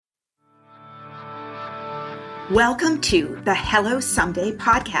Welcome to the Hello Someday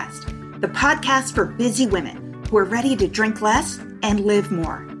podcast, the podcast for busy women who are ready to drink less and live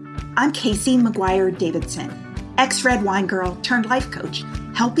more. I'm Casey McGuire Davidson, ex-red wine girl turned life coach,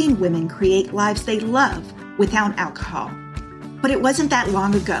 helping women create lives they love without alcohol. But it wasn't that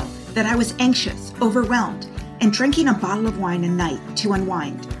long ago that I was anxious, overwhelmed, and drinking a bottle of wine a night to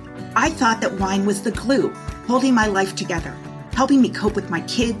unwind. I thought that wine was the glue holding my life together, helping me cope with my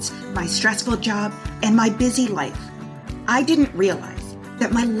kids, my stressful job, and my busy life. I didn't realize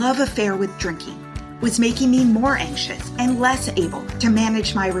that my love affair with drinking was making me more anxious and less able to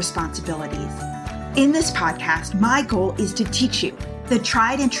manage my responsibilities. In this podcast, my goal is to teach you the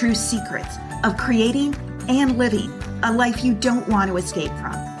tried and true secrets of creating and living a life you don't want to escape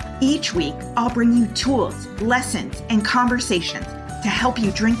from. Each week, I'll bring you tools, lessons, and conversations to help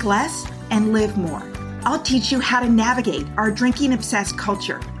you drink less and live more. I'll teach you how to navigate our drinking-obsessed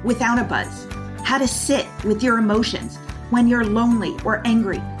culture without a buzz, how to sit with your emotions when you're lonely or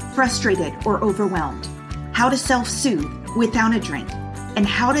angry, frustrated or overwhelmed, how to self-soothe without a drink, and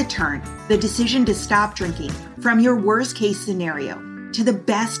how to turn the decision to stop drinking from your worst-case scenario to the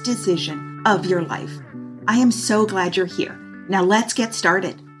best decision of your life. I am so glad you're here. Now let's get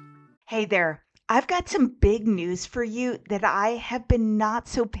started. Hey there. I've got some big news for you that I have been not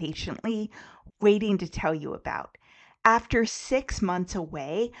so patiently waiting to tell you about. After 6 months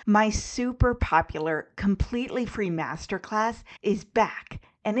away, my super popular, completely free masterclass is back,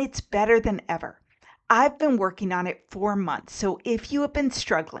 and it's better than ever. I've been working on it for months, so if you have been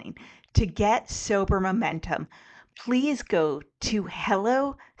struggling to get sober momentum, please go to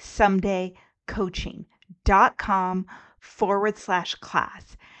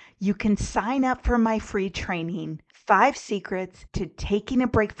hellosomedaycoaching.com/class. You can sign up for my free training, 5 Secrets to Taking a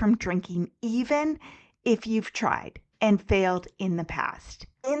Break from Drinking, even if you've tried and failed in the past.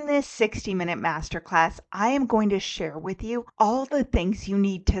 In this 60-minute masterclass, I am going to share with you all the things you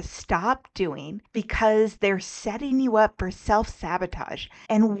need to stop doing because they're setting you up for self-sabotage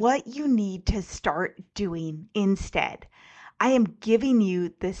and what you need to start doing instead. I am giving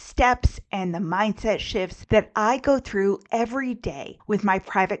you the steps and the mindset shifts that I go through every day with my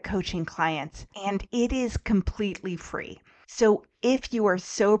private coaching clients, and it is completely free. So if you are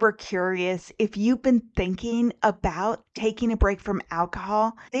sober curious, if you've been thinking about taking a break from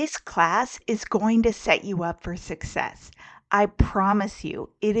alcohol, this class is going to set you up for success. I promise you,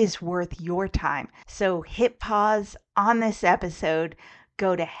 it is worth your time. So hit pause on this episode,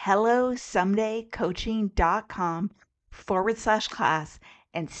 go to hellosomedaycoaching.com/class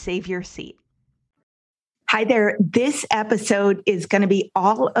and save your seat. Hi there. This episode is going to be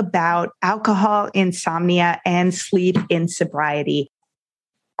all about alcohol, insomnia, and sleep in sobriety.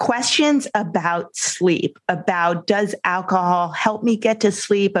 Questions about sleep, about does alcohol help me get to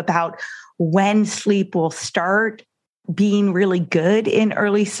sleep, about when sleep will start being really good in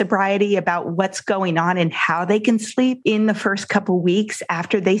early sobriety, about what's going on and how they can sleep in the first couple weeks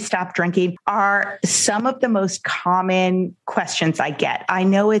after they stop drinking are some of the most common questions I get. I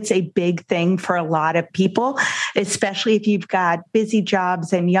know it's a big thing for a lot of people, especially if you've got busy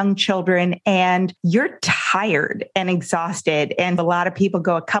jobs and young children and you're tired and exhausted. And a lot of people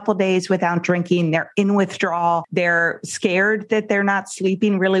go a couple days without drinking. They're in withdrawal. They're scared that they're not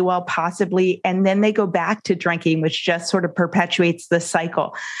sleeping really well, possibly. And then they go back to drinking, which just sort of perpetuates the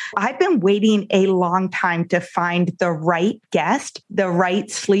cycle. I've been waiting a long time to find the right guest, the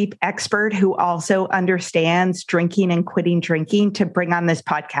right sleep expert who also understands drinking and quitting drinking to bring on this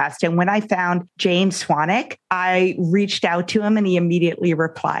podcast. And when I found James Swanwick, I reached out to him and he immediately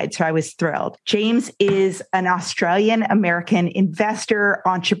replied. So I was thrilled. James is an Australian-American investor,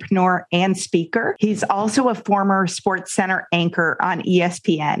 entrepreneur, and speaker. He's also a former SportsCenter anchor on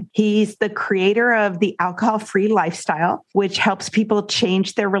ESPN. He's the creator of the Alcohol-Free Lifestyle, which helps people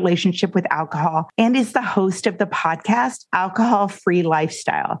change their relationship with alcohol, and is the host of the podcast Alcohol-Free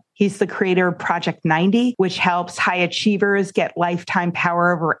Lifestyle. He's the creator of Project 90, which helps high achievers get lifetime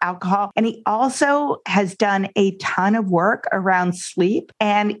power over alcohol. And he also has done a ton of work around sleep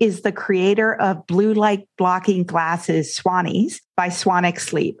and is the creator of blue light blocking glasses, Swannies, by Swanwick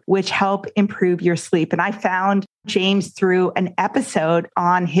Sleep, which help improve your sleep. And I found James through an episode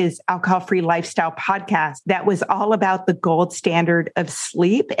on his Alcohol-Free Lifestyle podcast that was all about the gold standard of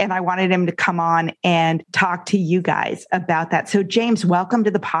sleep. And I wanted him to come on and talk to you guys about that. So James, welcome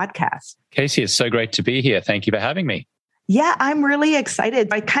to the podcast. Casey, it's so great to be here. Thank you for having me. Yeah, I'm really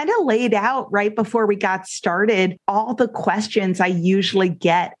excited. I kind of laid out right before we got started all the questions I usually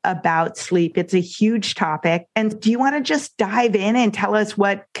get about sleep. It's a huge topic. And do you want to just dive in and tell us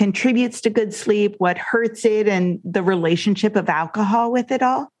what contributes to good sleep, what hurts it, and the relationship of alcohol with it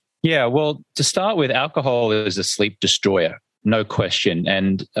all? Yeah, well, to start with, alcohol is a sleep destroyer, no question.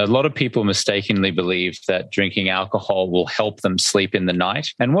 And a lot of people mistakenly believe that drinking alcohol will help them sleep in the night.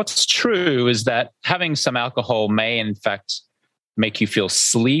 And what's true is that having some alcohol may, in fact, make you feel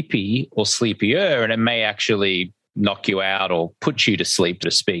sleepy or sleepier, and it may actually knock you out or put you to sleep,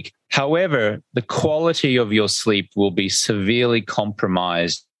 to speak. However, the quality of your sleep will be severely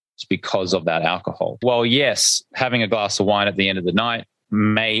compromised because of that alcohol. While yes, having a glass of wine at the end of the night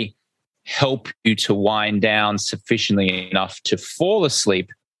may help you to wind down sufficiently enough to fall asleep,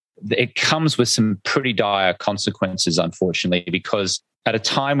 it comes with some pretty dire consequences, unfortunately, because at a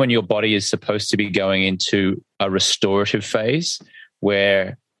time when your body is supposed to be going into a restorative phase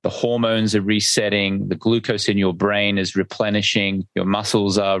where the hormones are resetting, the glucose in your brain is replenishing, your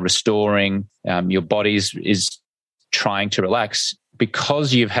muscles are restoring, your body is trying to relax,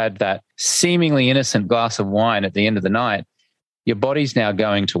 because you've had that seemingly innocent glass of wine at the end of the night, your body's now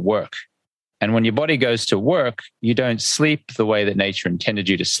going to work. And when your body goes to work, you don't sleep the way that nature intended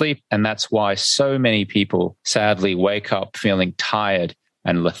you to sleep. And that's why so many people sadly wake up feeling tired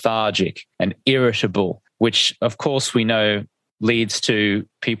and lethargic and irritable, which of course we know leads to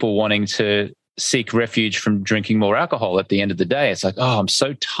people wanting to seek refuge from drinking more alcohol at the end of the day. It's like, oh, I'm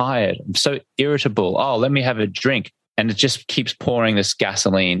so tired. I'm so irritable. Oh, let me have a drink. And it just keeps pouring this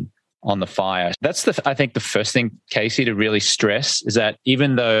gasoline on the fire. That's I think the first thing, Casey, to really stress is that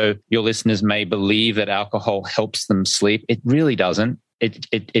even though your listeners may believe that alcohol helps them sleep, it really doesn't.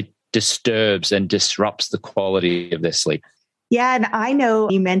 It disturbs and disrupts the quality of their sleep. Yeah. And I know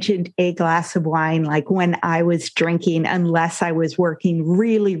you mentioned a glass of wine, like when I was drinking, unless I was working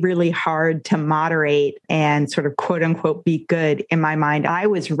really, really hard to moderate and sort of quote unquote be good in my mind, I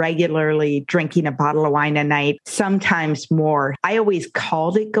was regularly drinking a bottle of wine a night, sometimes more. I always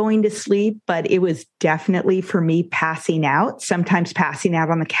called it going to sleep, but it was definitely for me passing out, sometimes passing out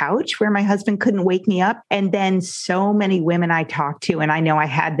on the couch where my husband couldn't wake me up. And then so many women I talked to, and I know I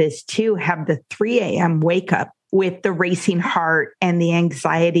had this too, have the 3 a.m. wake up with the racing heart and the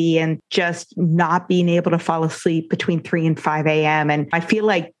anxiety and just not being able to fall asleep between 3 and 5 a.m. And I feel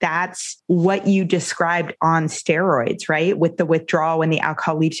like that's what you described on steroids, right? With the withdrawal when the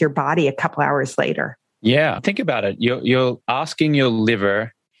alcohol leaves your body a couple hours later. Yeah, think about it. You're asking your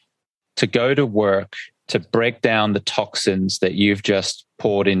liver to go to work to break down the toxins that you've just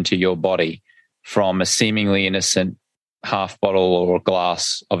poured into your body from a seemingly innocent half bottle or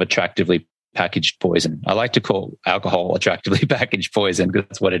glass of attractively packaged poison. I like to call alcohol attractively packaged poison because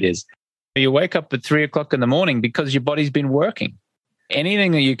that's what it is. You wake up at 3 o'clock in the morning because your body's been working.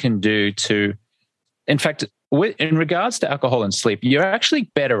 Anything that you can do to, in fact, in regards to alcohol and sleep, you're actually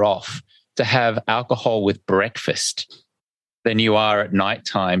better off to have alcohol with breakfast than you are at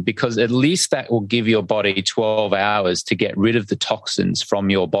nighttime, because at least that will give your body 12 hours to get rid of the toxins from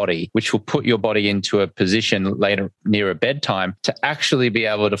your body, which will put your body into a position later nearer bedtime to actually be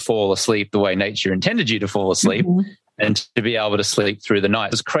able to fall asleep the way nature intended you to fall asleep, and to be able to sleep through the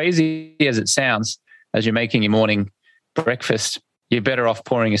night. As crazy as it sounds, as you're making your morning breakfast, you're better off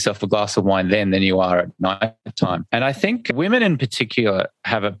pouring yourself a glass of wine then than you are at nighttime. And I think women in particular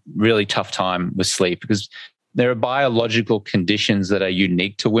have a really tough time with sleep because there are biological conditions that are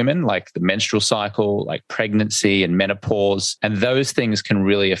unique to women, like the menstrual cycle, like pregnancy and menopause. And those things can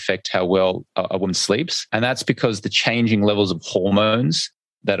really affect how well a woman sleeps. And that's because the changing levels of hormones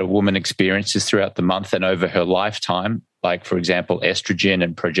that a woman experiences throughout the month and over her lifetime, like, for example, estrogen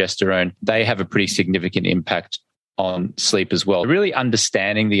and progesterone, they have a pretty significant impact on sleep as well. Really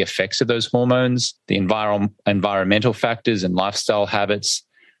understanding the effects of those hormones, the environmental factors and lifestyle habits,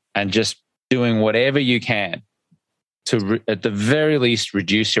 and just doing whatever you can to, at the very least,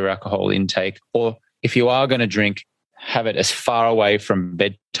 reduce your alcohol intake, or if you are going to drink, have it as far away from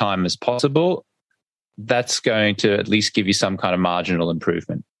bedtime as possible. That's going to at least give you some kind of marginal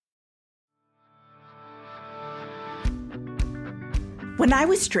improvement. When I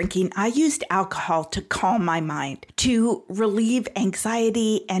was drinking, I used alcohol to calm my mind, to relieve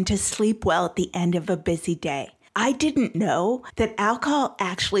anxiety, and to sleep well at the end of a busy day. I didn't know that alcohol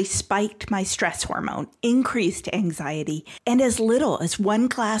actually spiked my stress hormone, increased anxiety, and as little as 1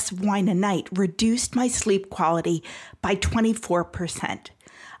 glass of wine a night reduced my sleep quality by 24%.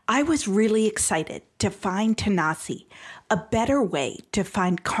 I was really excited to find Tanasi, a better way to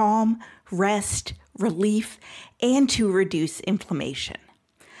find calm, rest, relief, and to reduce inflammation.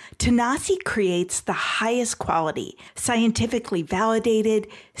 Tanasi creates the highest quality, scientifically validated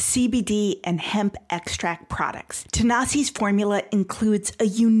CBD and hemp extract products. Tanasi's formula includes a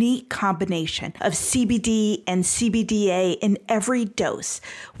unique combination of CBD and CBDA in every dose,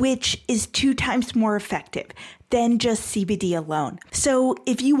 which is 2 times more effective than just CBD alone. So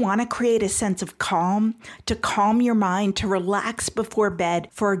if you want to create a sense of calm, to calm your mind, to relax before bed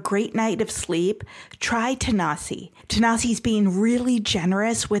for a great night of sleep, try Tanasi. Tanasi's being really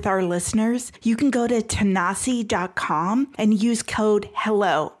generous with our listeners. You can go to tanasi.com and use code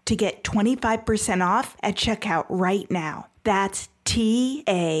HELLO to get 25% off at checkout right now. That's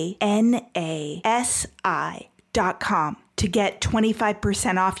TANASI.com to get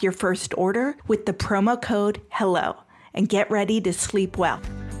 25% off your first order with the promo code HELLO and get ready to sleep well.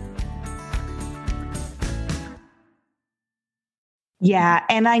 Yeah.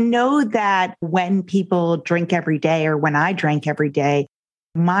 And I know that when people drink every day or when I drank every day,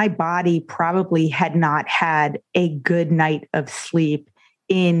 my body probably had not had a good night of sleep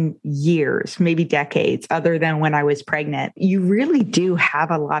in years, maybe decades, other than when I was pregnant. You really do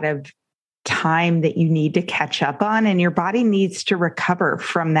have a lot of time that you need to catch up on, and your body needs to recover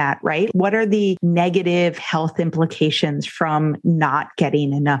from that, right? What are the negative health implications from not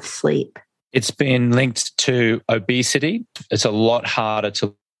getting enough sleep? It's been linked to obesity. It's a lot harder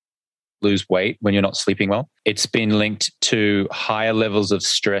to lose weight when you're not sleeping well. It's been linked to higher levels of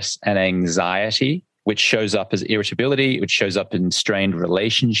stress and anxiety, which shows up as irritability, which shows up in strained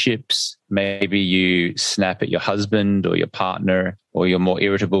relationships. Maybe you snap at your husband or your partner, or you're more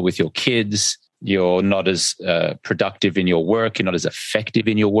irritable with your kids. You're not as productive in your work. You're not as effective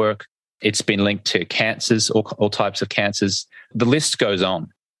in your work. It's been linked to cancers, all types of cancers. The list goes on.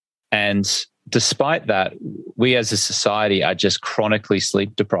 And despite that, we as a society are just chronically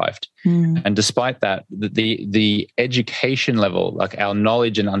sleep deprived. And despite that, the education level, like our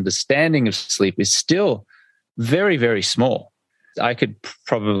knowledge and understanding of sleep, is still very, very small. I could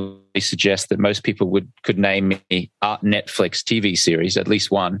probably suggest that most people could name me a Netflix TV series, at least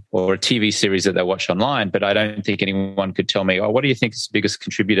one, or a TV series that they watch online, but I don't think anyone could tell me, oh, what do you think is the biggest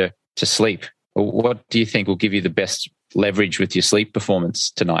contributor to sleep? Or what do you think will give you the best leverage with your sleep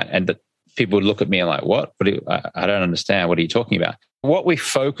performance tonight? And that people would look at me and like, what? I don't understand. What are you talking about? What we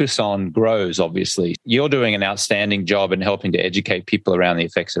focus on grows, obviously. You're doing an outstanding job in helping to educate people around the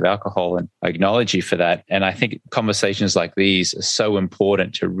effects of alcohol, and I acknowledge you for that. And I think conversations like these are so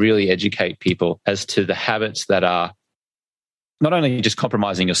important to really educate people as to the habits that are not only just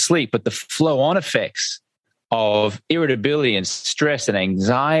compromising your sleep, but the flow-on effects of irritability and stress and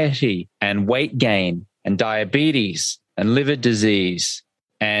anxiety and weight gain and diabetes and liver disease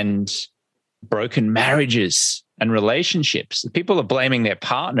and broken marriages and relationships. People are blaming their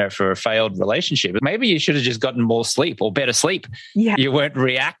partner for a failed relationship. Maybe you should have just gotten more sleep or better sleep. Yeah. You weren't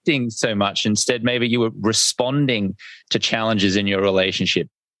reacting so much. Instead, maybe you were responding to challenges in your relationship.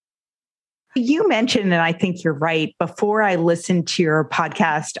 You mentioned, and I think you're right, before I listened to your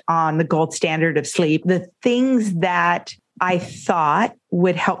podcast on the gold standard of sleep, the things that I thought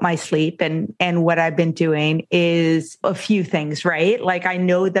would help my sleep and what I've been doing is a few things, right? Like I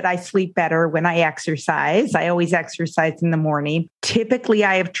know that I sleep better when I exercise. I always exercise in the morning. Typically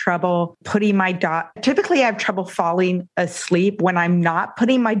I have trouble falling asleep when I'm not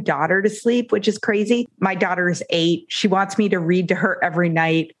putting my daughter to sleep, which is crazy. My daughter is 8. She wants me to read to her every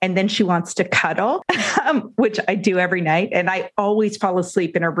night, and then she wants to cuddle, which I do every night. And I always fall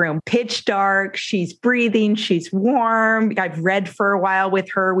asleep in her room. Pitch dark. She's breathing. She's warm. I've read for a while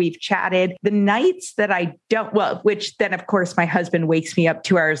with her. We've chatted. The nights that I don't, which then of course my husband wakes me up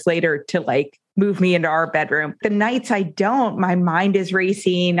 2 hours later to like move me into our bedroom. The nights I don't, my mind is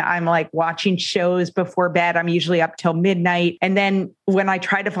racing. I'm like watching shows before bed. I'm usually up till midnight. And then when I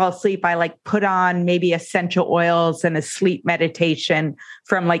try to fall asleep, I like put on maybe essential oils and a sleep meditation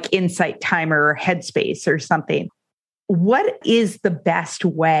from like Insight Timer or Headspace or something. What is the best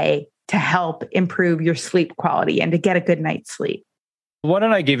way to help improve your sleep quality and to get a good night's sleep? Why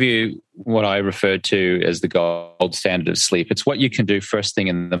don't I give you what I refer to as the gold standard of sleep? It's what you can do first thing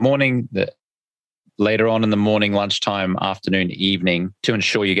in the morning, later on in the morning, lunchtime, afternoon, evening, to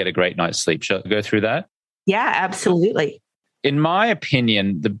ensure you get a great night's sleep. Shall I go through that? Yeah, absolutely. In my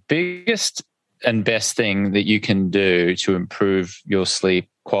opinion, the biggest and best thing that you can do to improve your sleep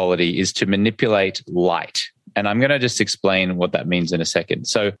quality is to manipulate light. And I'm going to just explain what that means in a second.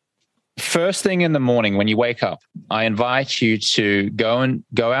 So first thing in the morning when you wake up, I invite you to go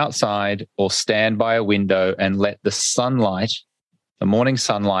outside or stand by a window and let the sunlight, the morning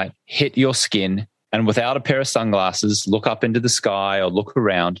sunlight, hit your skin. And without a pair of sunglasses, look up into the sky or look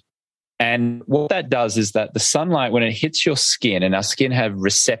around. And what that does is that the sunlight, when it hits your skin, and our skin have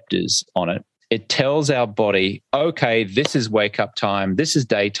receptors on it, it tells our body, okay, this is wake up time. This is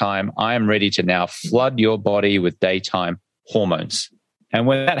daytime. I am ready to now flood your body with daytime hormones. And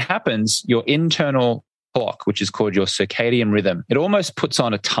when that happens, your internal clock, which is called your circadian rhythm, it almost puts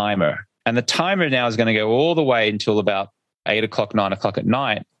on a timer. And the timer now is going to go all the way until about 8 o'clock, 9 o'clock at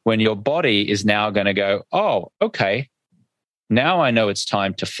night, when your body is now going to go, oh, okay, now I know it's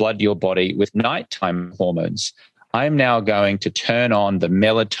time to flood your body with nighttime hormones. I'm now going to turn on the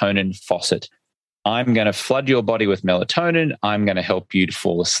melatonin faucet. I'm going to flood your body with melatonin. I'm going to help you to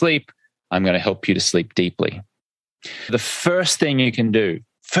fall asleep. I'm going to help you to sleep deeply. The first thing you can do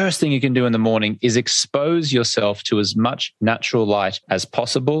in the morning is expose yourself to as much natural light as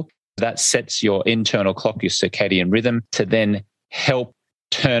possible. That sets your internal clock, your circadian rhythm, to then help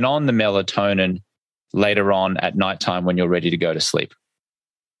turn on the melatonin later on at nighttime when you're ready to go to sleep.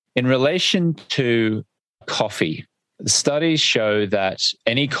 In relation to coffee, the studies show that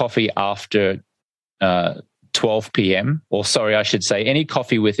any coffee after 12 p.m., any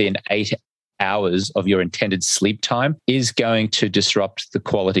coffee within 8 hours of your intended sleep time is going to disrupt the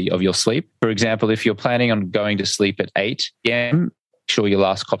quality of your sleep. For example, if you're planning on going to sleep at 8 p.m., make sure your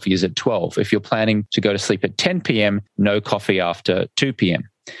last coffee is at 12. If you're planning to go to sleep at 10 p.m., no coffee after 2 p.m.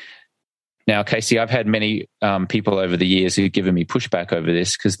 Now, Casey, I've had many people over the years who've given me pushback over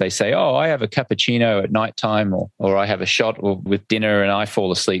this because they say, oh, I have a cappuccino at nighttime or I have a shot with dinner and I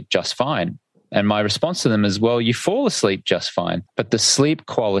fall asleep just fine. And my response to them is, well, you fall asleep just fine, but the sleep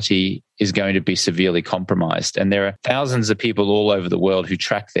quality is going to be severely compromised. And there are thousands of people all over the world who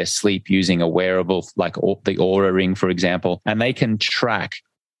track their sleep using a wearable like the Oura Ring, for example, and they can track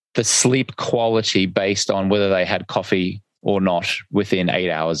the sleep quality based on whether they had coffee or not within 8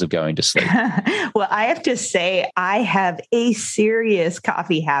 hours of going to sleep. Well, I have to say, I have a serious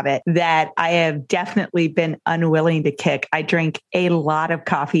coffee habit that I have definitely been unwilling to kick. I drink a lot of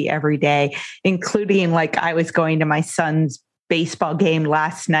coffee every day, including like I was going to my son's baseball game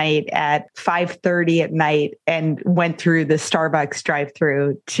last night at 5:30 at night and went through the Starbucks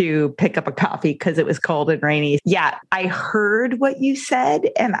drive-through to pick up a coffee because it was cold and rainy. Yeah, I heard what you said,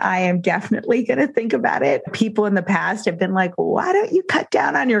 and I am definitely going to think about it. People in the past have been like, why don't you cut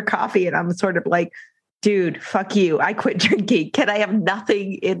down on your coffee? And I'm sort of like, dude, fuck you. I quit drinking. Can I have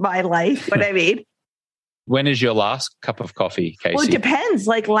nothing in my life? What I mean? When is your last cup of coffee, Casey? Well, it depends.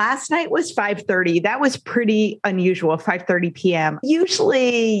 Like last night was 5:30. That was pretty unusual, 5:30 p.m.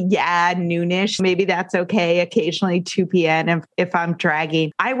 Usually, noonish. Maybe that's okay. Occasionally 2 p.m. if I'm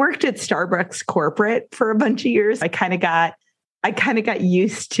dragging. I worked at Starbucks corporate for a bunch of years. I kind of got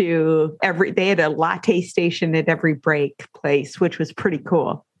used to they had a latte station at every break place, which was pretty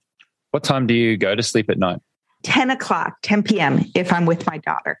cool. What time do you go to sleep at night? 10 p.m. if I'm with my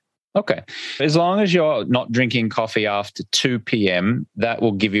daughter. Okay. As long as you're not drinking coffee after 2 p.m., that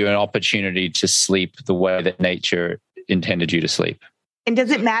will give you an opportunity to sleep the way that nature intended you to sleep. And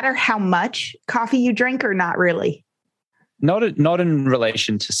does it matter how much coffee you drink or not really? Not in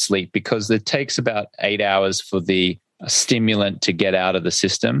relation to sleep, because it takes about 8 hours for the stimulant to get out of the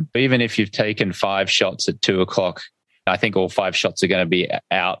system. Even if you've taken 5 shots at 2 o'clock, I think all 5 shots are going to be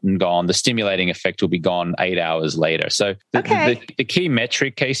out and gone. The stimulating effect will be gone 8 hours later. So the key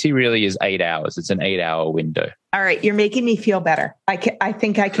metric, Casey, really is 8 hours. It's an 8-hour window. All right. You're making me feel better. I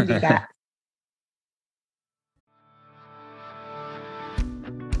think I can do that.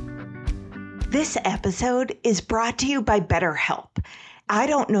 This episode is brought to you by BetterHelp. I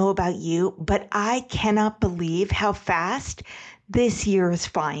don't know about you, but I cannot believe how fast this year is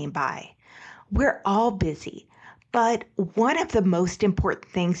flying by. We're all busy. But one of the most important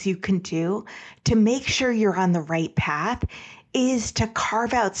things you can do to make sure you're on the right path is to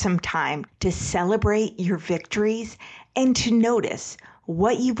carve out some time to celebrate your victories and to notice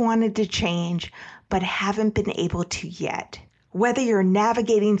what you've wanted to change but haven't been able to yet. Whether you're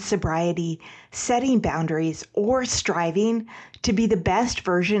navigating sobriety, setting boundaries, or striving to be the best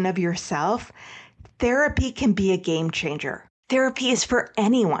version of yourself, therapy can be a game changer. Therapy is for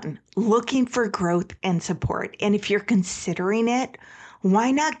anyone looking for growth and support. And if you're considering it,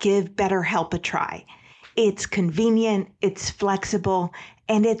 why not give BetterHelp a try? It's convenient, it's flexible,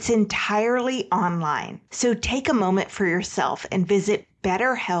 and it's entirely online. So take a moment for yourself and visit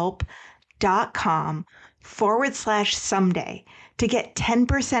BetterHelp.com/someday to get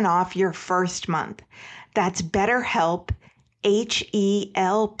 10% off your first month. That's BetterHelp,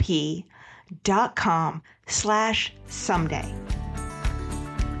 HELP.com/someday.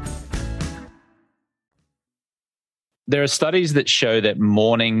 There are studies that show that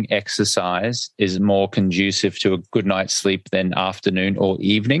morning exercise is more conducive to a good night's sleep than afternoon or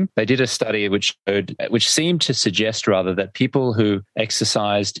evening. They did a study which seemed to suggest rather that people who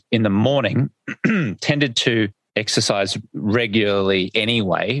exercised in the morning tended to exercise regularly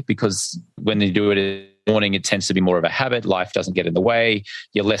anyway, because when they do it in the morning, it tends to be more of a habit. Life doesn't get in the way.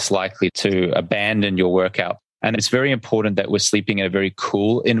 You're less likely to abandon your workout And it's very important that we're sleeping in a very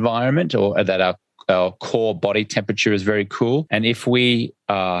cool environment, or that our core body temperature is very cool. And if we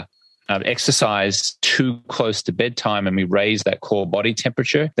exercise too close to bedtime and we raise that core body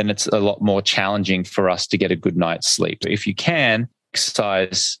temperature, then it's a lot more challenging for us to get a good night's sleep. If you can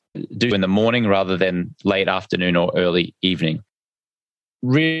exercise, do in the morning rather than late afternoon or early evening.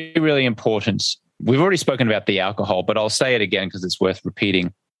 Really, really important. We've already spoken about the alcohol, but I'll say it again because it's worth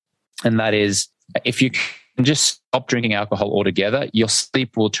repeating. And that is, if you can just stop drinking alcohol altogether, your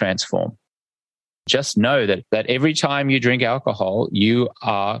sleep will transform. Just know that every time you drink alcohol, you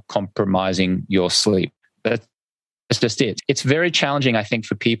are compromising your sleep. That's just it. It's very challenging, I think,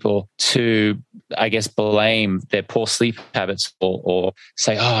 for people to, I guess, blame their poor sleep habits or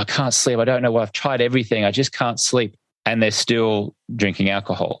say, oh, I can't sleep. I don't know. I've tried everything. I just can't sleep. And they're still drinking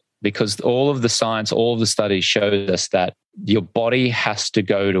alcohol, because all of the science, all of the studies show us that your body has to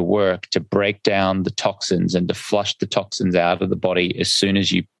go to work to break down the toxins and to flush the toxins out of the body as soon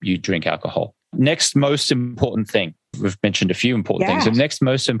as you drink alcohol. Next most important thing, we've mentioned a few important things. The next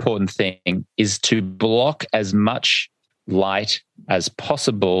most important thing is to block as much light as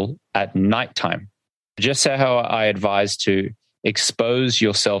possible at nighttime. Just how I advise to expose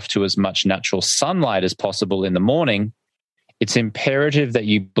yourself to as much natural sunlight as possible in the morning, it's imperative that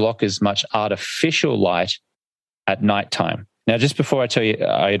you block as much artificial light at nighttime. Now, just before I tell you,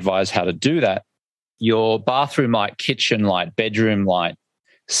 I advise how to do that, your bathroom light, kitchen light, bedroom light,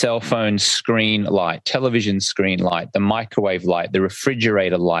 cell phone screen light, television screen light, the microwave light, the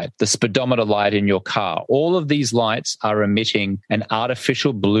refrigerator light, the speedometer light in your car. All of these lights are emitting an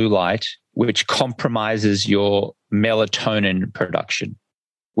artificial blue light, which compromises your melatonin production,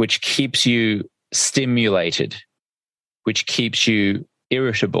 which keeps you stimulated, which keeps you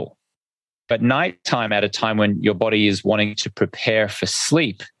irritable. But nighttime, at a time when your body is wanting to prepare for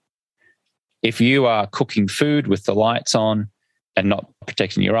sleep, if you are cooking food with the lights on and not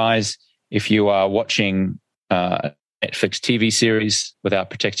protecting your eyes, if you are watching Netflix TV series without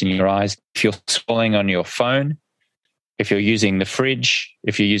protecting your eyes, if you're scrolling on your phone, if you're using the fridge,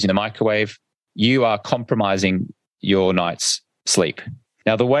 if you're using the microwave, you are compromising your night's sleep.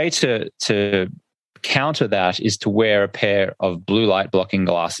 Now, the way to counter that is to wear a pair of blue light blocking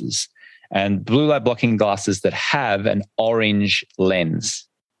glasses, and blue light blocking glasses that have an orange lens.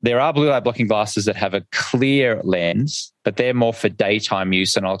 There are blue light blocking glasses that have a clear lens, but they're more for daytime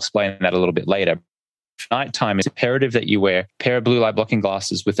use, and I'll explain that a little bit later. For nighttime, it's imperative that you wear a pair of blue light blocking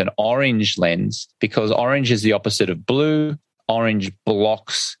glasses with an orange lens, because orange is the opposite of blue. Orange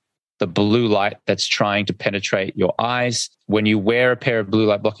blocks the blue light that's trying to penetrate your eyes. When you wear a pair of blue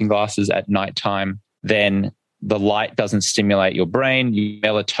light blocking glasses at nighttime, then the light doesn't stimulate your brain. Your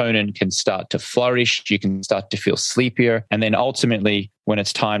melatonin can start to flourish. You can start to feel sleepier. And then ultimately, when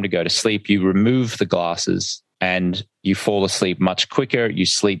it's time to go to sleep, you remove the glasses and you fall asleep much quicker. You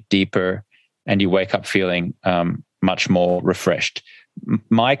sleep deeper and you wake up feeling much more refreshed.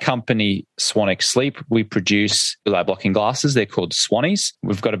 My company, Swannick Sleep, we produce blue light blocking glasses. They're called Swannies.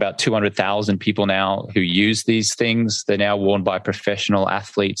 We've got about 200,000 people now who use these things. They're now worn by professional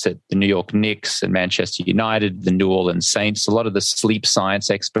athletes at the New York Knicks and Manchester United, the New Orleans Saints. A lot of the sleep science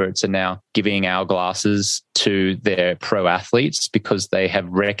experts are now giving our glasses to their pro athletes because they have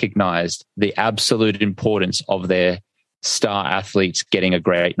recognized the absolute importance of their star athletes getting a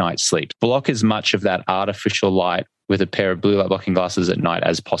great night's sleep. Block as much of that artificial light with a pair of blue light blocking glasses at night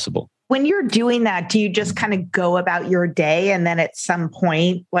as possible. When you're doing that, do you just kind of go about your day and then at some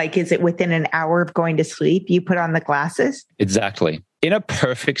point, like, is it within an hour of going to sleep, you put on the glasses? Exactly. In a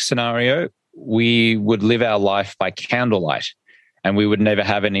perfect scenario, we would live our life by candlelight and we would never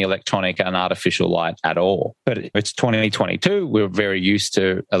have any electronic and artificial light at all. But it's 2022. We're very used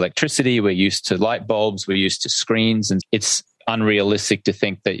to electricity. We're used to light bulbs. We're used to screens. And it's unrealistic to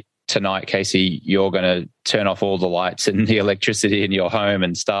think that tonight, Casey, you're going to turn off all the lights and the electricity in your home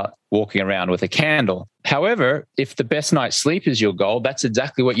and start walking around with a candle. However, if the best night's sleep is your goal, that's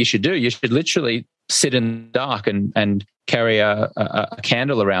exactly what you should do. You should literally sit in the dark and carry a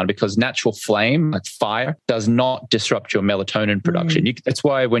candle around, because natural flame, like fire, does not disrupt your melatonin production. That's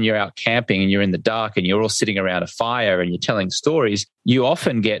why when you're out camping and you're in the dark and you're all sitting around a fire and you're telling stories, you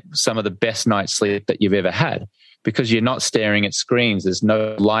often get some of the best night's sleep that you've ever had, because you're not staring at screens. There's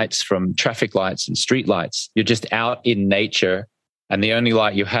no lights from traffic lights and street lights. You're just out in nature, and the only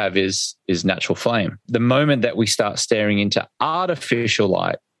light you have is natural flame. The moment that we start staring into artificial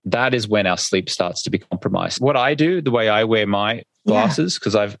light, that is when our sleep starts to be compromised. What I do, the way I wear my glasses,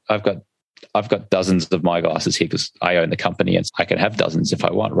 because I've got dozens of my glasses here because I own the company and I can have dozens if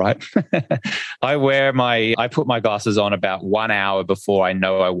I want, right? I put my glasses on about 1 hour before I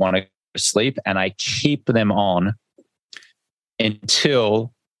know I want to sleep, and I keep them on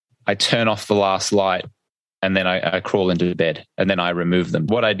until I turn off the last light, and then I crawl into bed, and then I remove them.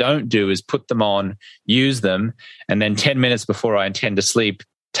 What I don't do is put them on, use them, and then 10 minutes before I intend to sleep,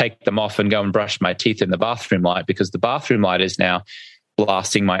 take them off and go and brush my teeth in the bathroom light, because the bathroom light is now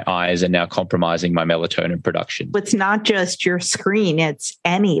blasting my eyes and now compromising my melatonin production. It's not just your screen, it's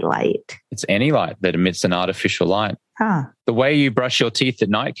any light. It's any light that emits an artificial light. Huh. The way you brush your teeth at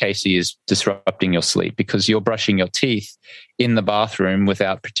night, Casey, is disrupting your sleep, because you're brushing your teeth in the bathroom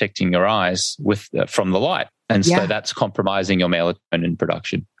without protecting your eyes from the light. And so that's compromising your melatonin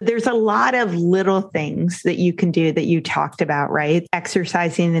production. There's a lot of little things that you can do that you talked about, right?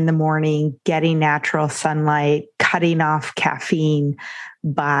 Exercising in the morning, getting natural sunlight, cutting off caffeine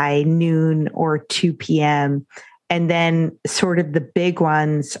by noon or 2 p.m. And then sort of the big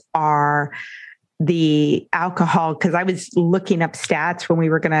ones are the alcohol, because I was looking up stats when we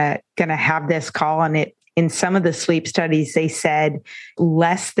were gonna have this call on it. In some of the sleep studies, they said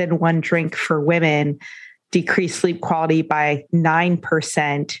less than one drink for women decreased sleep quality by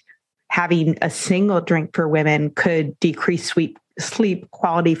 9%. Having a single drink for women could decrease sleep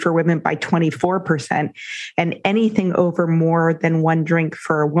quality for women by 24%. And anything over more than one drink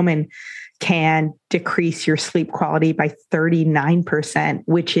for a woman can decrease your sleep quality by 39%,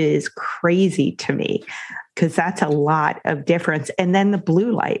 which is crazy to me, because that's a lot of difference. And then the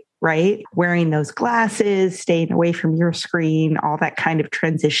blue light, right? Wearing those glasses, staying away from your screen, all that kind of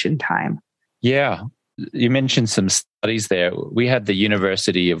transition time. Yeah. You mentioned some studies there. We had the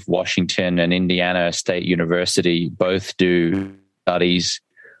University of Washington and Indiana State University both do studies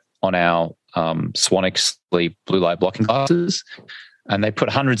on our Sonic Sleep blue light blocking glasses. And they put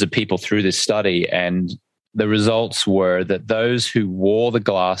hundreds of people through this study. And the results were that those who wore the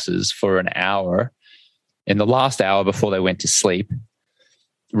glasses for an hour, in the last hour before they went to sleep,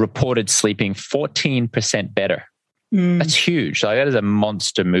 reported sleeping 14% better. That's huge. Like, that is a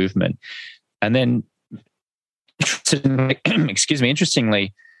monster movement. And then,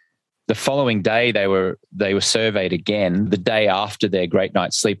 interestingly, the following day they were surveyed again. The day after their great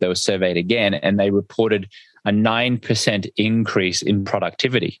night's sleep, they were surveyed again, and they reported a 9% increase in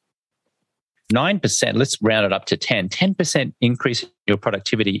productivity. 9%, let's round it up to 10. 10% increase in your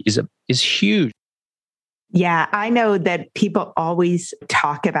productivity is huge. Yeah, I know that people always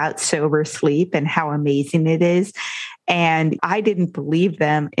talk about sober sleep and how amazing it is. And I didn't believe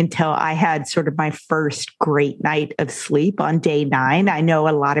them until I had sort of my first great night of sleep on day 9. I know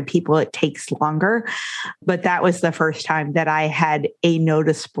a lot of people, it takes longer, but that was the first time that I had a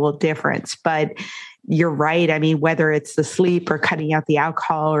noticeable difference. But you're right. I mean, whether it's the sleep or cutting out the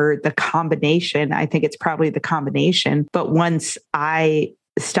alcohol or the combination, I think it's probably the combination. But once I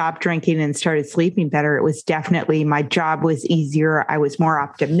stopped drinking and started sleeping better, it was definitely, my job was easier. I was more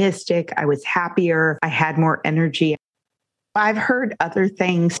optimistic. I was happier. I had more energy. I've heard other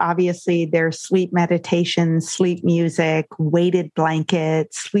things. Obviously, there's sleep meditation, sleep music, weighted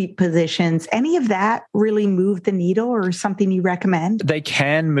blankets, sleep positions. Any of that really move the needle, or something you recommend? They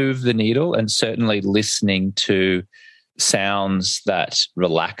can move the needle, and certainly listening to sounds that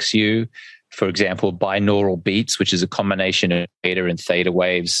relax you. For example, binaural beats, which is a combination of beta and theta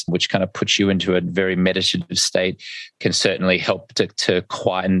waves, which kind of puts you into a very meditative state, can certainly help to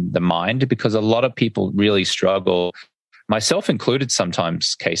quieten the mind, because a lot of people really struggle, myself included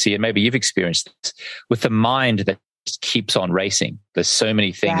sometimes, Casey, and maybe you've experienced this, with the mind that just keeps on racing. There's so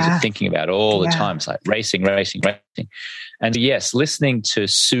many things you're thinking about all the time. It's like racing. And yes, listening to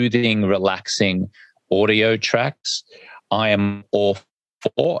soothing, relaxing audio tracks, I am all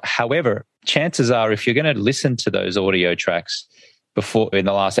for. However, chances are, if you're going to listen to those audio tracks in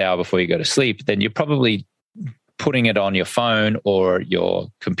the last hour before you go to sleep, then you're probably putting it on your phone or your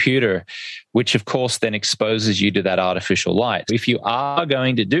computer, which of course then exposes you to that artificial light. If you are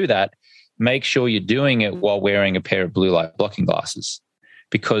going to do that, make sure you're doing it while wearing a pair of blue light blocking glasses.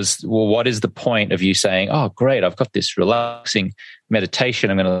 Because, well, what is the point of you saying, oh, great, I've got this relaxing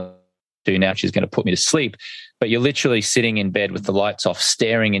meditation I'm going to do now, which is going to put me to sleep. But you're literally sitting in bed with the lights off,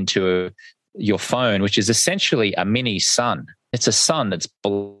 staring into your phone, which is essentially a mini sun. It's a sun that's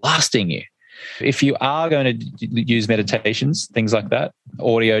blasting you. If you are going to use meditations, things like that,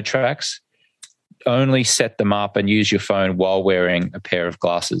 audio tracks, only set them up and use your phone while wearing a pair of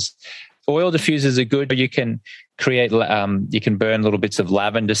glasses. Oil diffusers are good. You can create, you can burn little bits of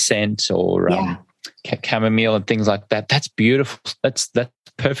lavender scent or chamomile and things like that. That's beautiful. That's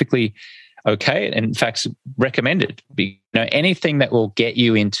perfectly okay. And in fact, recommended. Anything that will get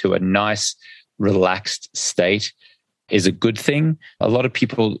you into a nice, relaxed state is a good thing. A lot of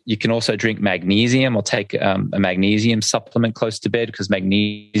people, you can also drink magnesium or take a magnesium supplement close to bed because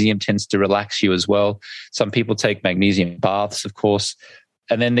magnesium tends to relax you as well. Some people take magnesium baths, of course.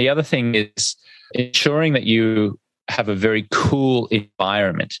 And then the other thing is ensuring that you have a very cool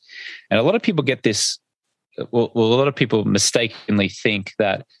environment. And a lot of people get this, well, a lot of people mistakenly think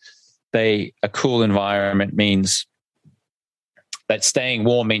that a cool environment means that staying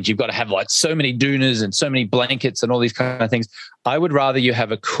warm means you've got to have like so many doonas and so many blankets and all these kind of things. I would rather you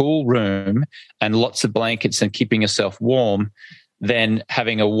have a cool room and lots of blankets and keeping yourself warm than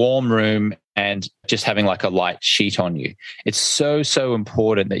having a warm room and just having like a light sheet on you. It's so, so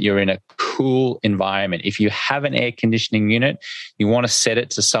important that you're in a cool environment. If you have an air conditioning unit, you want to set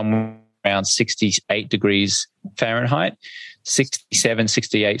it to somewhere around 68 degrees Fahrenheit, 67,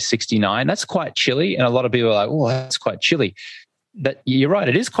 68, 69. That's quite chilly. And a lot of people are like, oh, that's quite chilly. That you're right,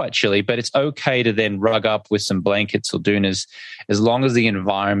 it is quite chilly, but it's okay to then rug up with some blankets or doonas as long as the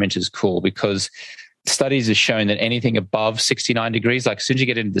environment is cool, because studies have shown that anything above 69 degrees, like as soon as you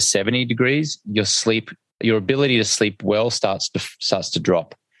get into the 70 degrees, your ability to sleep well starts to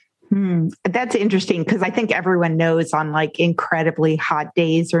drop. That's interesting because I think everyone knows on like incredibly hot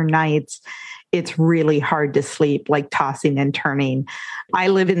days or nights, it's really hard to sleep, like tossing and turning. I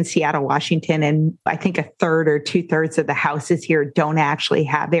live in Seattle, Washington, and I think a third or 2/3 of the houses here don't actually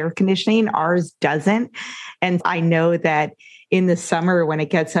have air conditioning. Ours doesn't. And I know that in the summer, when it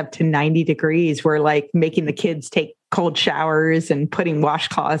gets up to 90 degrees, we're like making the kids take cold showers and putting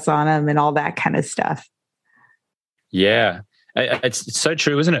washcloths on them and all that kind of stuff. Yeah. It's so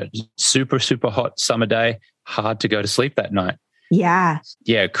true, isn't it? Super, super hot summer day, hard to go to sleep that night. Yeah.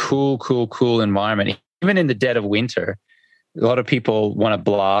 Yeah. Cool environment. Even in the dead of winter, a lot of people want to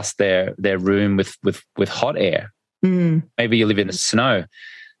blast their room with hot air. Maybe you live in the snow.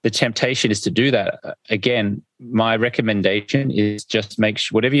 The temptation is to do that. Again, my recommendation is just make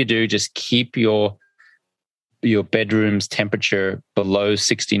sure, whatever you do, just keep your bedroom's temperature below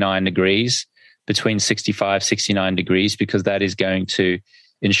 69 degrees, between 65, 69 degrees, because that is going to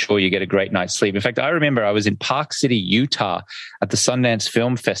ensure you get a great night's sleep. In fact, I remember I was in Park City, Utah at the Sundance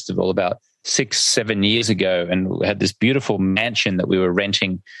Film Festival about 6-7 years ago, and we had this beautiful mansion that we were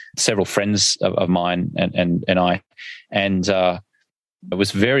renting, several friends of mine and I. And it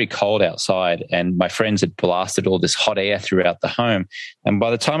was very cold outside, and my friends had blasted all this hot air throughout the home. And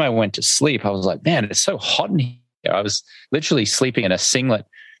by the time I went to sleep, I was like, man, it's so hot in here. I was literally sleeping in a singlet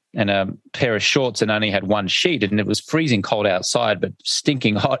and a pair of shorts and only had one sheet, and it was freezing cold outside, but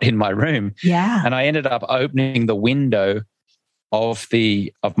stinking hot in my room. Yeah. And I ended up opening the window of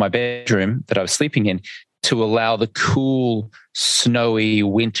my bedroom that I was sleeping in to allow the cool, snowy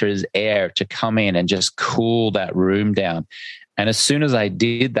winter's air to come in and just cool that room down. And as soon as I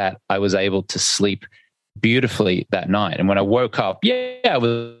did that, I was able to sleep beautifully that night. And when I woke up, I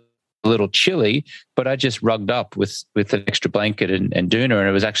was a little chilly, but I just rugged up with an extra blanket and doona, and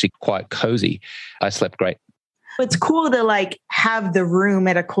it was actually quite cozy. I slept great. It's cool to like have the room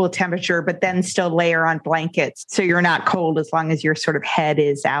at a cool temperature, but then still layer on blankets so you're not cold as long as your sort of head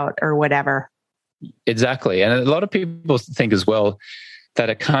is out or whatever. Exactly. And a lot of people think as well that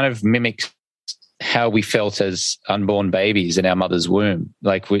it kind of mimics how we felt as unborn babies in our mother's womb.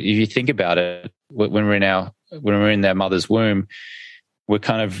 Like if you think about it, when we're in their mother's womb, we're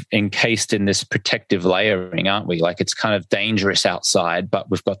kind of encased in this protective layering, aren't we? Like it's kind of dangerous outside, but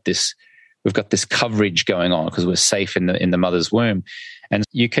we've got this coverage going on because we're safe in the mother's womb. And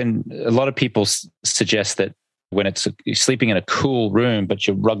a lot of people suggest that when you're sleeping in a cool room, but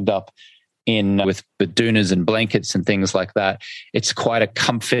you're rugged up with badoonas and blankets and things like that, it's quite a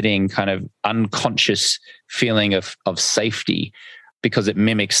comforting kind of unconscious feeling of safety, because it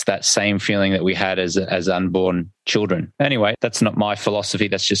mimics that same feeling that we had as unborn children. Anyway, that's not my philosophy.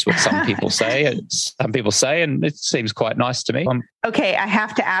 That's just what some people say. And it seems quite nice to me. Okay, I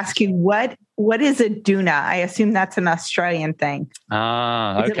have to ask you, what is a doona? I assume that's an Australian thing.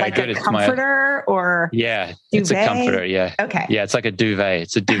 Okay, is it like good. A comforter or yeah, duvet? It's a comforter. Yeah. Okay. Yeah, it's like a duvet.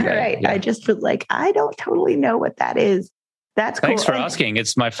 It's a duvet. All right. Yeah. I just feel like I don't totally know what that is. That's cool. Thanks for asking.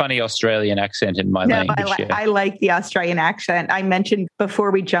 It's my funny Australian accent in my language. I like the Australian accent. I mentioned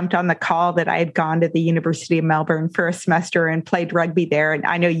before we jumped on the call that I had gone to the University of Melbourne for a semester and played rugby there. And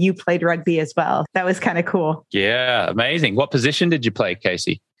I know you played rugby as well. That was kind of cool. Yeah, amazing. What position did you play,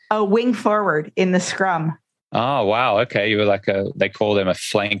 Casey? Oh, wing forward in the scrum. Oh, wow. Okay. You were like they call them a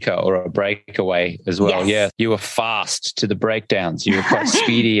flanker or a breakaway as well. Yes. Yeah. You were fast to the breakdowns. You were quite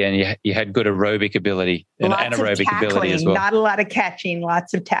speedy, and you had good aerobic ability and anaerobic ability as well. Not a lot of catching,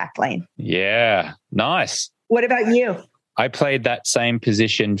 lots of tackling. Yeah. Nice. What about you? I played that same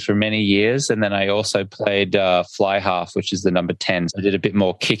position for many years, and then I also played fly half, which is the number 10. So I did a bit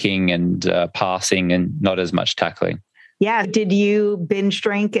more kicking and passing and not as much tackling. Yeah. Did you binge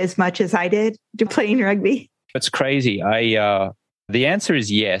drink as much as I did to playing rugby? It's crazy. The answer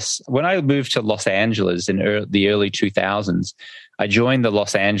is yes. When I moved to Los Angeles in the early 2000s, I joined the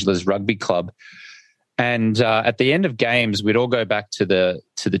Los Angeles Rugby Club. And at the end of games, we'd all go back to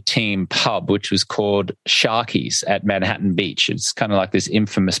the team pub, which was called Sharky's at Manhattan Beach. It's kind of like this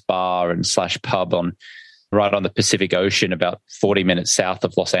infamous bar and / pub right on the Pacific Ocean, about 40 minutes south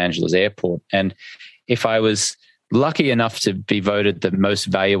of Los Angeles Airport. And if I was lucky enough to be voted the most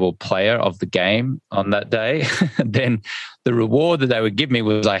valuable player of the game on that day, then the reward that they would give me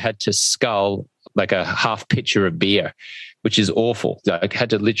was I had to scull like a half pitcher of beer, which is awful. I had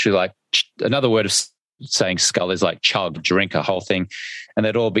to literally another word of saying skull is like chug, drink a whole thing. And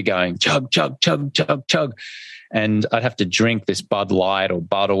they'd all be going chug, chug, chug, chug, chug. And I'd have to drink this Bud Light or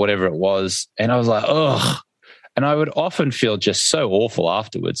Bud or whatever it was. And I was like, ugh. And I would often feel just so awful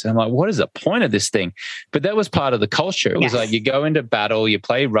afterwards. And I'm like, what is the point of this thing? But that was part of the culture. It was like you go into battle, you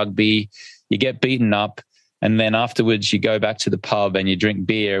play rugby, you get beaten up, and then afterwards you go back to the pub and you drink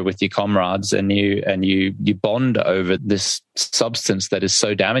beer with your comrades and you bond over this substance that is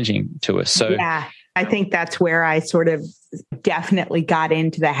so damaging to us. So yeah, I think that's where I sort of definitely got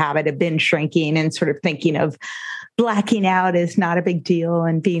into the habit of binge drinking and sort of thinking of blacking out is not a big deal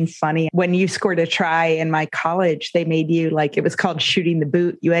and being funny. When you scored a try in my college, they made you it was called shooting the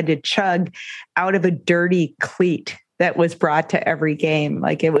boot. You had to chug out of a dirty cleat that was brought to every game.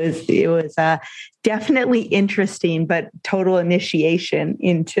 It was definitely interesting, but total initiation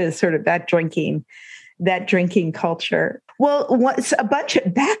into sort of that drinking culture. Well,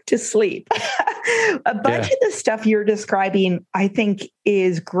 back to sleep. A bunch of the stuff you're describing, I think,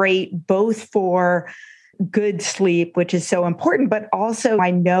 is great, both for good sleep, which is so important, but also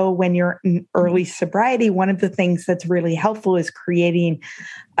I know when you're in early sobriety, one of the things that's really helpful is creating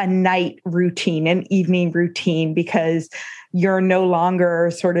a night routine, an evening routine, because you're no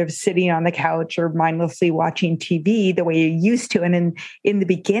longer sort of sitting on the couch or mindlessly watching TV the way you used to. And in the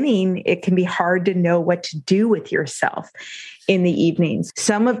beginning, it can be hard to know what to do with yourself in the evenings.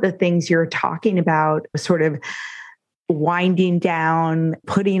 Some of the things you're talking about, sort of winding down,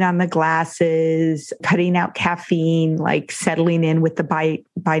 putting on the glasses, cutting out caffeine, settling in with the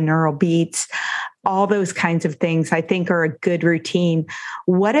binaural beats, all those kinds of things I think are a good routine.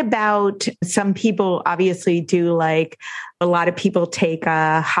 What about some people obviously do a lot of people take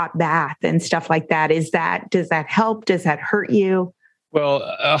a hot bath and stuff like that. Does that help? Does that hurt you? Well,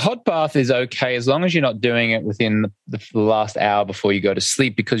 a hot bath is okay as long as you're not doing it within the last hour before you go to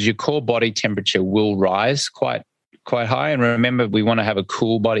sleep, because your core body temperature will rise quite high. And remember, we want to have a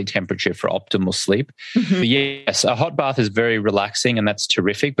cool body temperature for optimal sleep. Mm-hmm. But yes, a hot bath is very relaxing and that's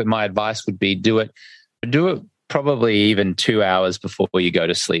terrific. But my advice would be do it probably even 2 hours before you go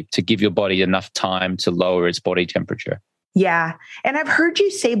to sleep to give your body enough time to lower its body temperature. Yeah. And I've heard you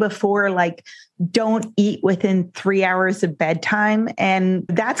say before, don't eat within 3 hours of bedtime. And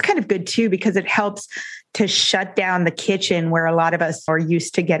that's kind of good too, because it helps to shut down the kitchen where a lot of us are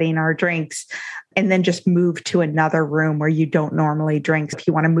used to getting our drinks, and then just move to another room where you don't normally drink. If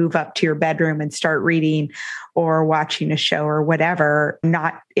you want to move up to your bedroom and start reading or watching a show or whatever,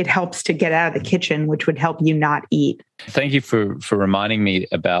 it helps to get out of the kitchen, which would help you not eat. Thank you for reminding me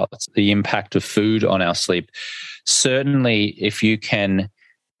about the impact of food on our sleep. Certainly, if you can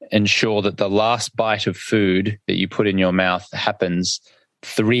ensure that the last bite of food that you put in your mouth happens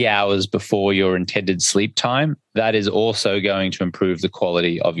 3 hours before your intended sleep time, that is also going to improve the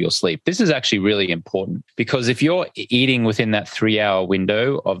quality of your sleep. This is actually really important, because if you're eating within that 3 hour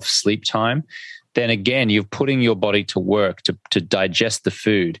window of sleep time, then again, you're putting your body to work to digest the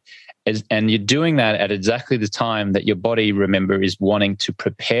food. And you're doing that at exactly the time that your body, remember, is wanting to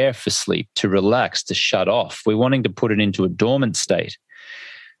prepare for sleep, to relax, to shut off. We're wanting to put it into a dormant state.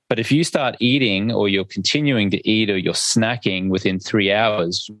 But if you start eating, or you're continuing to eat, or you're snacking within 3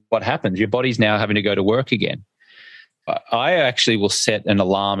 hours, what happens? Your body's now having to go to work again. I actually will set an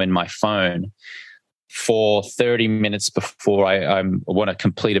alarm in my phone for 30 minutes before I want to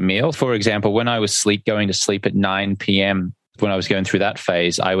complete a meal. For example, when I was going to sleep at 9 p.m., when I was going through that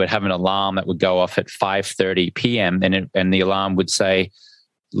phase, I would have an alarm that would go off at 5:30 p.m. and the alarm would say,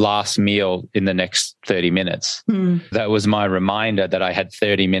 last meal in the next 30 minutes. That was my reminder that I had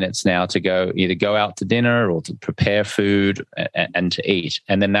 30 minutes now to either go out to dinner or to prepare food and to eat.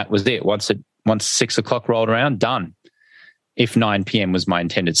 And then that was it. Once 6 o'clock rolled around, done. if 9 p.m. was my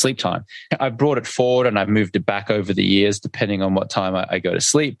intended sleep time. I've brought it forward and I've moved it back over the years, depending on what time I go to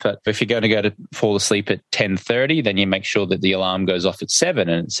sleep. But if you're going to go to fall asleep at 10:30, then you make sure that the alarm goes off at 7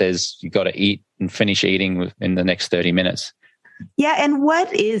 and it says you've got to eat and finish eating in the next 30 minutes. Yeah. And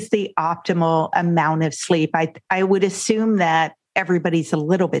what is the optimal amount of sleep? I would assume that everybody's a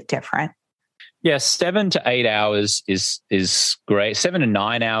little bit different. Yes, 7 to 8 hours is great. 7 to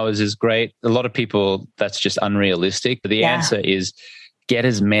 9 hours is great. A lot of people, that's just unrealistic. But the answer is get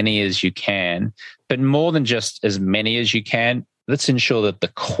as many as you can. But more than just as many as you can, let's ensure that the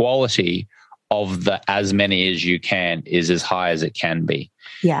quality of the as many as you can is as high as it can be.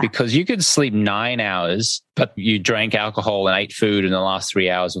 Yeah. Because you could sleep 9 hours, but you drank alcohol and ate food in the last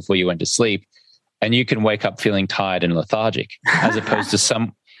 3 hours before you went to sleep, and you can wake up feeling tired and lethargic, as opposed to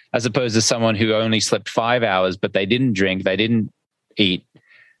someone who only slept 5 hours, but they didn't drink, they didn't eat,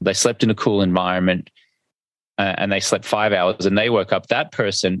 they slept in a cool environment, and they slept 5 hours and they woke up. That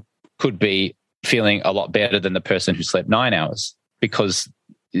person could be feeling a lot better than the person who slept 9 hours because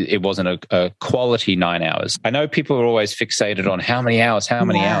it wasn't a quality 9 hours. I know people are always fixated on how many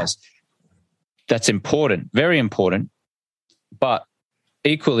hours. That's important, very important, but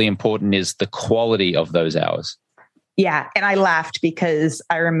equally important is the quality of those hours. Yeah. And I laughed because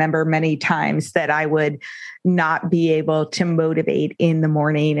I remember many times that I would not be able to motivate in the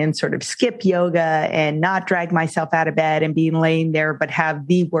morning and sort of skip yoga and not drag myself out of bed and be laying there, but have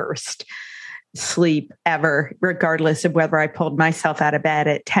the worst sleep ever, regardless of whether I pulled myself out of bed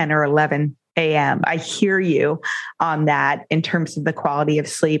at 10 or 11 a.m. I hear you on that in terms of the quality of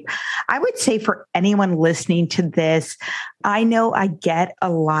sleep. I would say for anyone listening to this, I know I get a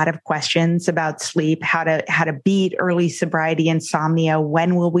lot of questions about sleep, how to beat early sobriety insomnia.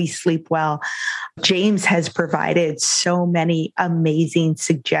 When will we sleep well? James has provided so many amazing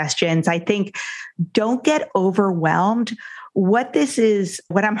suggestions. I think don't get overwhelmed. What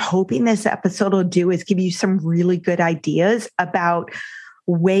I'm hoping this episode will do is give you some really good ideas about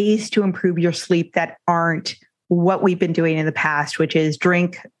ways to improve your sleep that aren't what we've been doing in the past, which is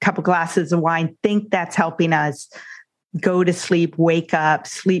drink a couple glasses of wine, think that's helping us go to sleep, wake up,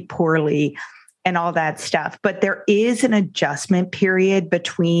 sleep poorly, and all that stuff. But there is an adjustment period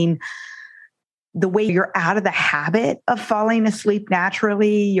between the way you're out of the habit of falling asleep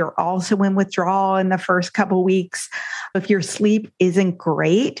naturally. You're also in withdrawal in the first couple of weeks. If your sleep isn't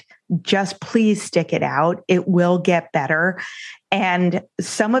great, just please stick it out. It will get better. And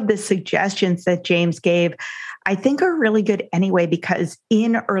some of the suggestions that James gave, I think are really good anyway, because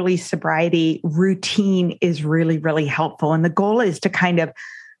in early sobriety, routine is really, really helpful. And the goal is to kind of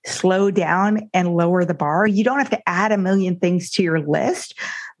slow down and lower the bar. You don't have to add a million things to your list,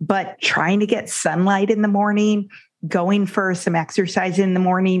 but trying to get sunlight in the morning, going for some exercise in the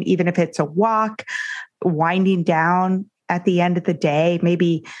morning, even if it's a walk, winding down at the end of the day,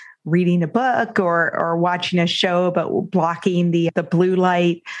 maybe reading a book or watching a show, but blocking the blue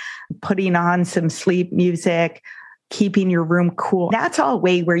light, putting on some sleep music, keeping your room cool. That's all a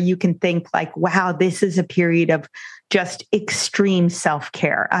way where you can think like, wow, this is a period of just extreme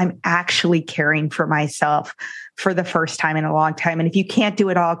self-care. I'm actually caring for myself for the first time in a long time. And if you can't do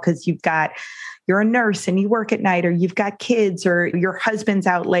it all because you're a nurse and you work at night, or you've got kids, or your husband's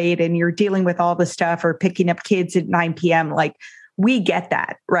out late and you're dealing with all the stuff, or picking up kids at 9 p.m., like, we get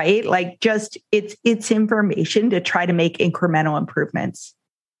that, right? Like, just it's information to try to make incremental improvements.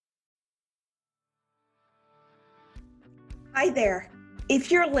 Hi there.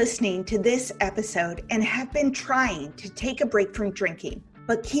 If you're listening to this episode and have been trying to take a break from drinking,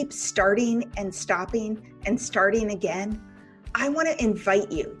 but keep starting and stopping and starting again, I want to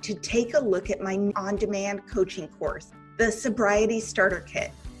invite you to take a look at my on-demand coaching course, the Sobriety Starter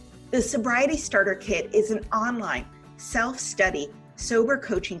Kit. The Sobriety Starter Kit is an online self-study, sober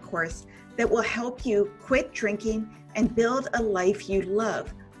coaching course that will help you quit drinking and build a life you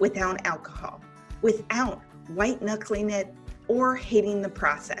love without alcohol, without white-knuckling it or hating the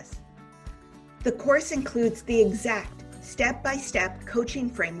process. The course includes the exact step-by-step coaching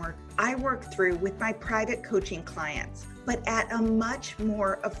framework I work through with my private coaching clients, but at a much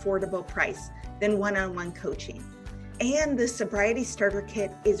more affordable price than one-on-one coaching. And the Sobriety Starter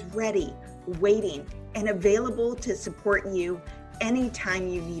Kit is ready, waiting, and available to support you anytime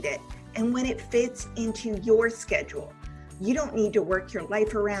you need it and when it fits into your schedule. You don't need to work your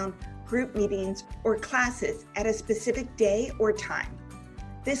life around group meetings or classes at a specific day or time.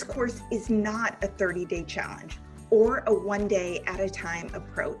 This course is not a 30-day challenge or a one-day at a time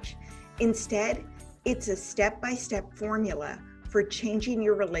approach. Instead, it's a step-by-step formula for changing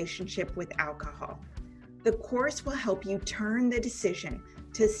your relationship with alcohol. The course will help you turn the decision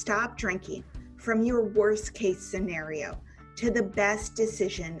to stop drinking from your worst case scenario to the best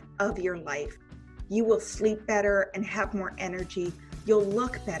decision of your life. You will sleep better and have more energy. You'll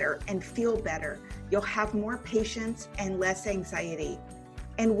look better and feel better. You'll have more patience and less anxiety.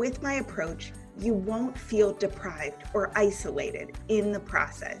 And with my approach, you won't feel deprived or isolated in the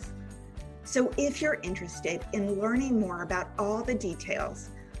process. So if you're interested in learning more about all the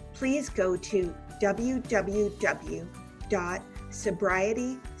details, please go to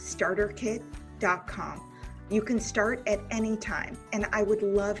www.sobrietystarterkit.com. You can start at any time, and I would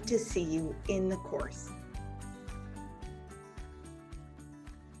love to see you in the course.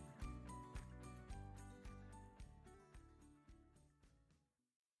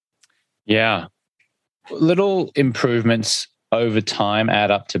 Yeah. Little improvements over time add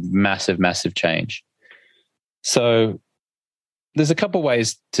up to massive, massive change. So there's a couple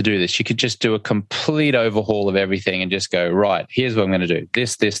ways to do this. You could just do a complete overhaul of everything and just go, right, here's what I'm going to do.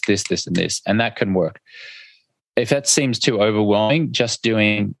 This, and this. And that can work. If that seems too overwhelming, just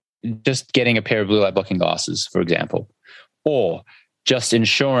getting a pair of blue light blocking glasses, for example, or just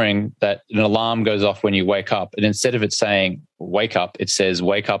ensuring that an alarm goes off when you wake up. And instead of it saying wake up, it says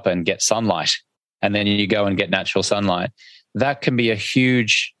wake up and get sunlight. And then you go and get natural sunlight. That can be a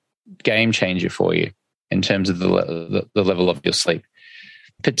huge game changer for you in terms of the level of your sleep,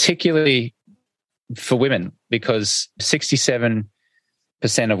 particularly for women, because 67%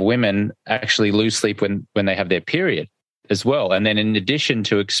 of women actually lose sleep when they have their period as well. And then in addition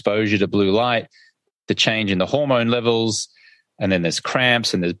to exposure to blue light, the change in the hormone levels, and then there's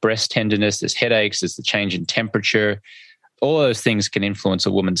cramps and there's breast tenderness, there's headaches, there's the change in temperature. All those things can influence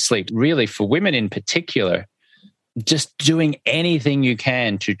a woman's sleep. Really, for women in particular, just doing anything you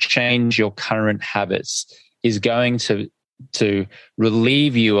can to change your current habits is going to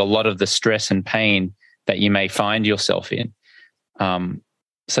relieve you a lot of the stress and pain that you may find yourself in.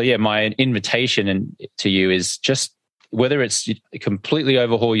 So yeah, my invitation to you is just, whether it's completely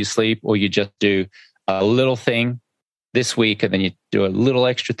overhaul your sleep or you just do a little thing this week and then you do a little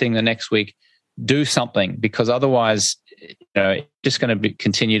extra thing the next week, do something, because otherwise, it's just going to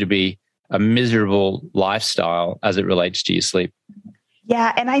continue to be a miserable lifestyle as it relates to your sleep.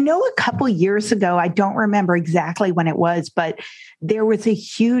 Yeah. And I know a couple years ago, I don't remember exactly when it was, but there was a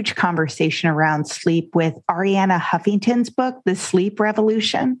huge conversation around sleep with Arianna Huffington's book, The Sleep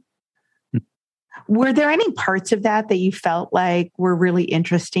Revolution. Were there any parts of that you felt like were really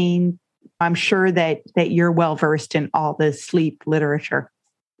interesting? I'm sure that you're well-versed in all the sleep literature.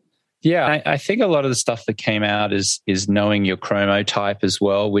 Yeah, I think a lot of the stuff that came out is knowing your chronotype as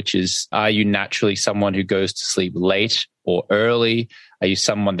well, which is, are you naturally someone who goes to sleep late or early? Are you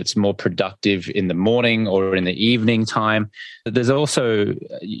someone that's more productive in the morning or in the evening time? There's also,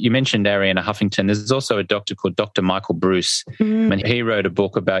 you mentioned Arianna Huffington, there's also a doctor called Dr. Michael Bruce, and he wrote a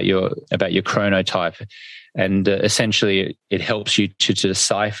book about your chronotype. And essentially it helps you to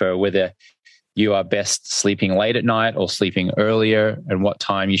decipher whether you are best sleeping late at night or sleeping earlier, and what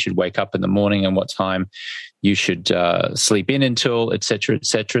time you should wake up in the morning and what time you should sleep in until, et cetera, et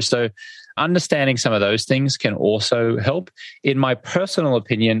cetera. So understanding some of those things can also help. In my personal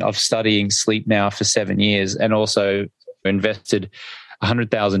opinion of studying sleep now for 7 years and also invested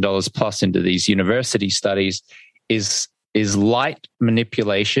 $100,000 plus into these university studies, is light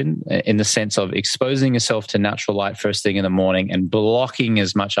manipulation in the sense of exposing yourself to natural light first thing in the morning and blocking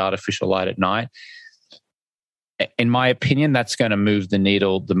as much artificial light at night. In my opinion, that's going to move the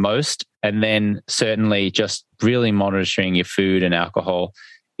needle the most. And then certainly just really monitoring your food and alcohol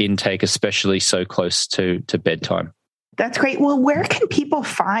intake, especially so close to bedtime. That's great. Well, where can people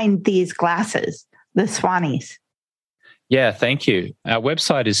find these glasses, the Swannies? Yeah, thank you. Our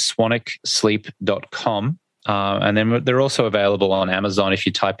website is swanicsleep.com. And then they're also available on Amazon if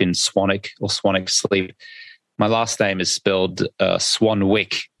you type in Swanic or Swanic Sleep. My last name is spelled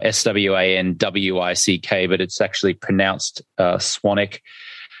Swanwick, Swanwick, but it's actually pronounced Swanic.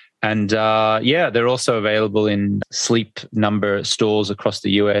 And they're also available in Sleep Number stores across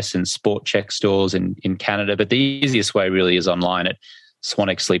the US and Sport Check stores in Canada. But the easiest way really is online at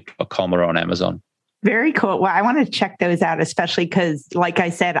swanicsleep.com or on Amazon. Very cool. Well, I want to check those out, especially because, like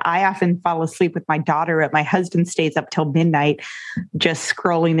I said, I often fall asleep with my daughter. My husband stays up till midnight just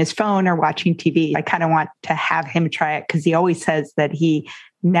scrolling his phone or watching TV. I kind of want to have him try it because he always says that he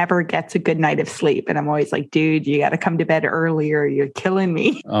never gets a good night of sleep. And I'm always like, dude, you got to come to bed earlier. You're killing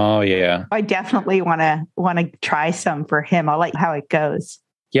me. Oh, yeah. I definitely want to try some for him. I'll let you know how it goes.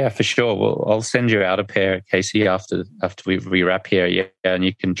 Yeah, for sure. Well, I'll send you out a pair, Casey, after we wrap here. Yeah, and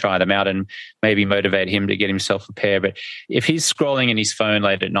you can try them out and maybe motivate him to get himself a pair. But if he's scrolling in his phone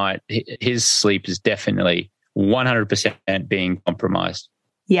late at night, his sleep is definitely 100% being compromised.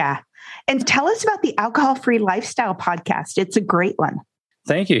 Yeah. And tell us about the Alcohol-Free Lifestyle podcast. It's a great one.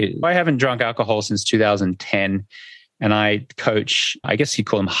 Thank you. I haven't drunk alcohol since 2010, and I coach, I guess you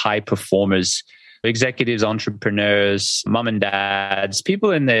call them high performers, executives, entrepreneurs, mom and dads,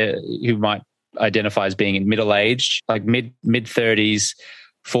 people in there who might identify as being in middle age, like mid 30s,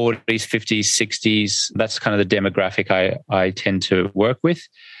 40s, 50s, 60s. That's kind of the demographic I tend to work with.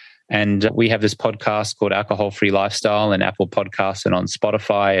 And we have this podcast called Alcohol-Free Lifestyle and Apple Podcasts and on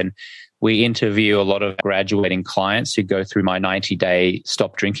Spotify. And we interview a lot of graduating clients who go through my 90-day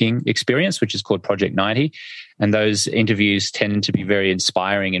stop drinking experience, which is called Project 90. And those interviews tend to be very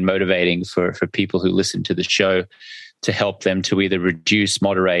inspiring and motivating for people who listen to the show to help them to either reduce,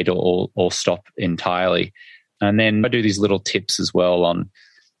 moderate, or stop entirely. And then I do these little tips as well on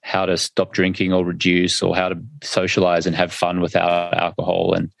how to stop drinking or reduce, or how to socialize and have fun without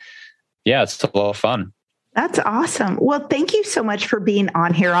alcohol. And yeah, it's a lot of fun. That's awesome. Well, thank you so much for being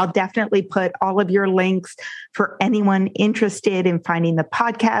on here. I'll definitely put all of your links for anyone interested in finding the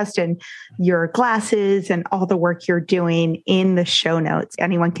podcast and your glasses and all the work you're doing in the show notes.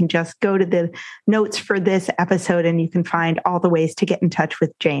 Anyone can just go to the notes for this episode and you can find all the ways to get in touch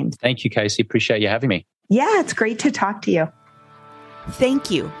with James. Thank you, Casey. Appreciate you having me. Yeah, it's great to talk to you. Thank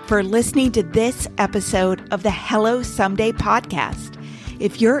you for listening to this episode of the Hello Someday podcast.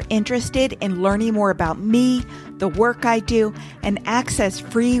 If you're interested in learning more about me, the work I do, and access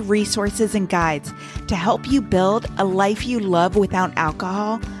free resources and guides to help you build a life you love without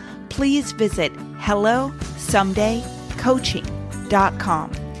alcohol, please visit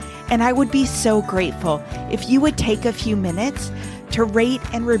hellosomedaycoaching.com. And I would be so grateful if you would take a few minutes to rate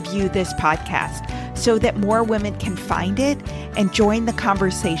and review this podcast so that more women can find it and join the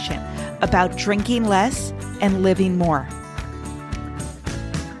conversation about drinking less and living more.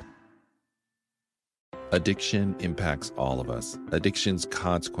 Addiction impacts all of us. Addiction's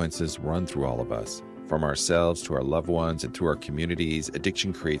consequences run through all of us. From ourselves to our loved ones and through our communities,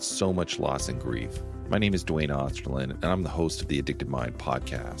 addiction creates so much loss and grief. My name is Dwayne Osterlin, and I'm the host of the Addicted Mind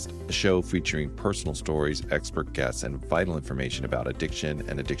podcast, a show featuring personal stories, expert guests, and vital information about addiction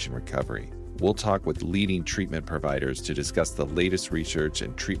and addiction recovery. We'll talk with leading treatment providers to discuss the latest research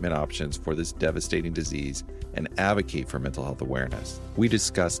and treatment options for this devastating disease and advocate for mental health awareness. We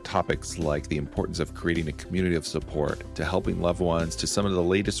discuss topics like the importance of creating a community of support, to helping loved ones, to some of the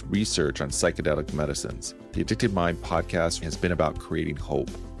latest research on psychedelic medicines. The Addicted Mind podcast has been about creating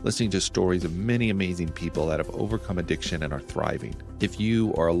hope, listening to stories of many amazing people that have overcome addiction and are thriving. If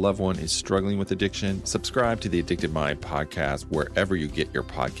you or a loved one is struggling with addiction, subscribe to the Addicted Mind podcast wherever you get your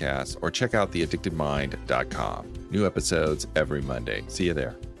podcasts, or check out theaddictedmind.com. New episodes every Monday. See you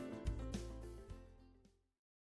there.